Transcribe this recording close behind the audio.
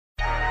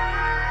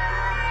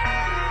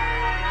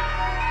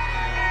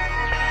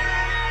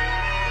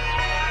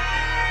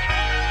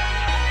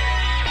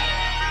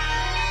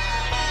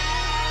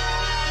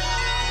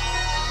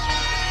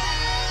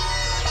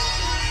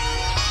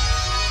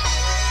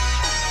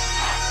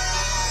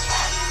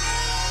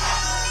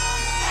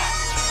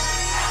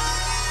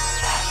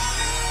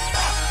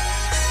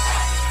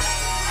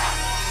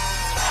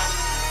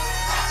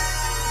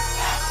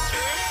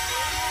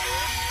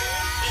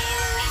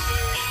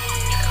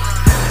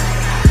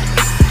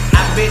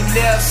been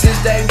there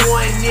since day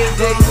one,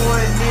 nigga.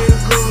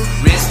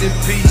 Rest in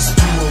peace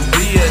to a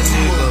real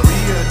nigga.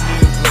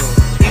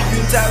 If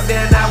you talk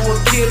down, I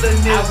will kill a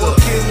nigga.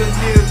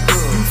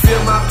 You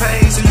feel my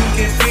pain so you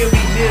can feel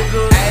me,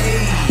 nigga. Ayy,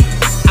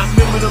 I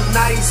remember them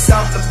nights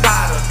off the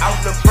Prada.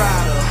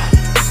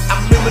 I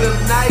remember them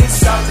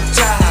nights off the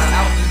child.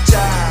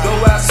 Go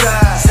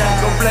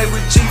outside, go play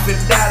with Chief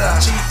and Dada.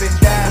 We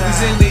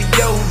was in the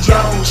yo,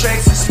 dropping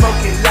tracks and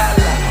smoking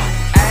lala.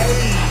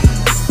 Ayy,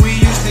 we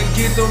used to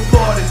get them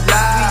parties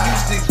live.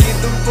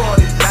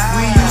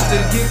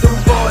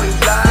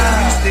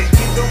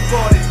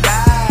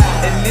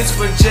 And this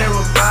for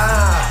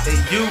Jeremiah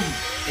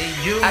and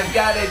you. I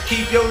gotta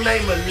keep your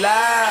name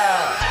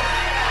alive.